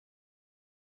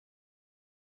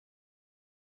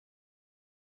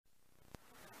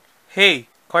Hey,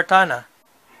 Cortana.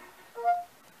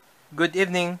 Good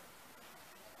evening.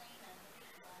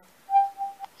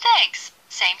 Thanks.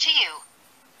 Same to you.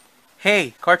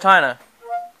 Hey, Cortana.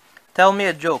 Tell me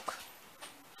a joke.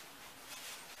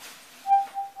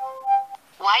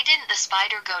 Why didn't the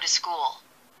spider go to school?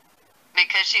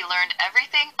 Because she learned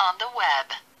everything on the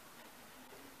web.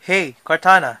 Hey,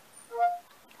 Cortana.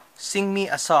 Sing me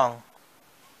a song.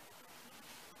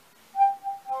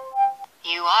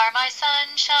 You are my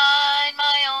sunshine,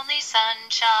 my only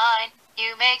sunshine.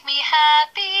 You make me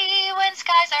happy when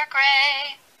skies are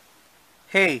gray.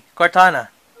 Hey, Cortana.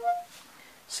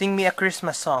 Sing me a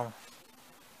Christmas song.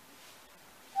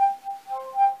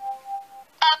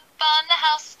 Up on the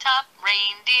housetop,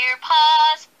 reindeer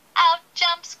paws. Out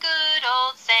jumps good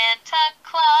old Santa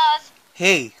Claus.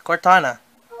 Hey, Cortana.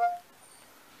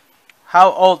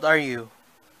 How old are you?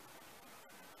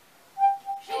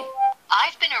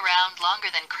 I've been around longer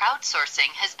than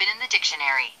crowdsourcing has been in the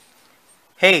dictionary.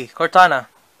 Hey, Cortana.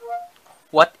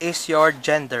 What is your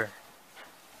gender?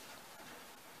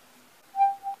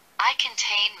 I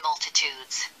contain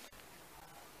multitudes.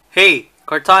 Hey,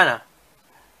 Cortana.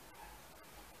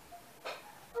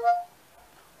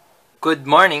 Good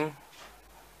morning.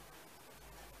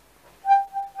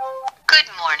 Good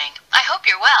morning. I hope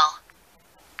you're well.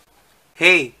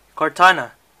 Hey,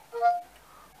 Cortana.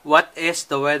 What is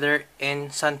the weather in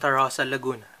Santa Rosa,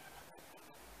 Laguna?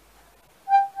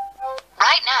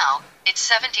 Right now, it's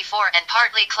 74 and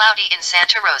partly cloudy in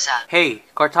Santa Rosa. Hey,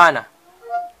 Cortana.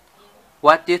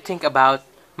 What do you think about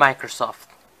Microsoft?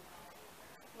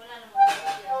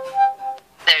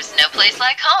 There's no place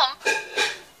like home.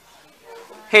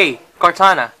 Hey,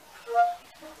 Cortana.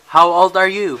 How old are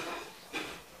you?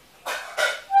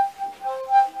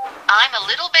 I'm a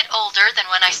little bit older than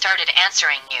when I started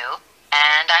answering you,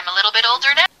 and I'm a little bit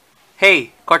older now.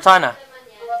 Hey, Cortana.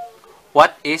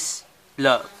 What is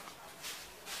love?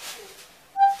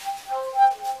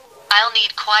 I'll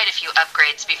need quite a few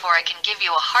upgrades before I can give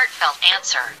you a heartfelt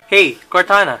answer. Hey,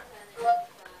 Cortana.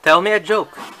 Tell me a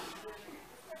joke.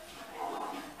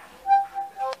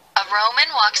 A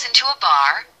Roman walks into a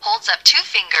bar, holds up 2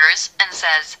 fingers, and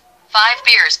says, 5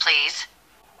 beers, please.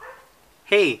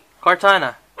 Hey,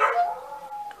 Cortana.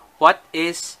 What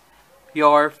is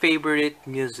your favorite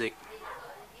music?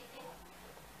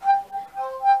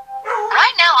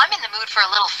 Right now, I'm in the mood for a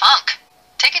little funk.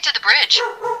 Take it to the bridge.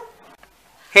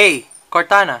 Hey,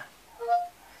 Cortana.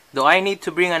 Do I need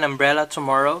to bring an umbrella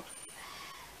tomorrow?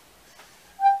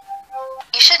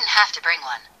 You shouldn't have to bring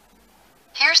one.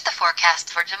 Here's the forecast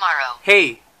for tomorrow.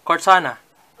 Hey, Cortana.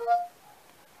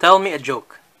 Tell me a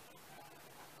joke.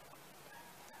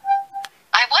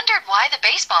 I wondered why the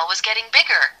baseball was getting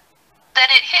bigger. Then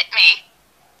it hit me.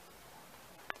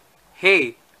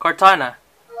 Hey, Cortana.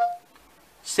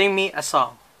 Sing me a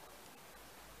song.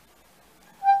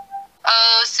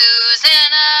 Oh,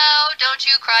 Susanna, don't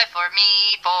you cry for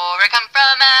me, for I come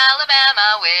from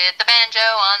Alabama with the banjo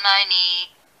on my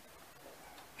knee.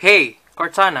 Hey,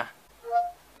 Cortana.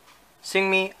 Sing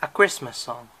me a Christmas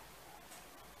song.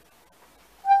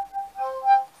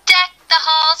 Deck the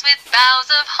halls with boughs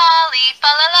of holly, fa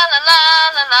la la la la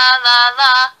la la la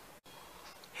la.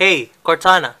 Hey,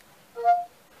 Cortana.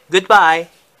 Goodbye.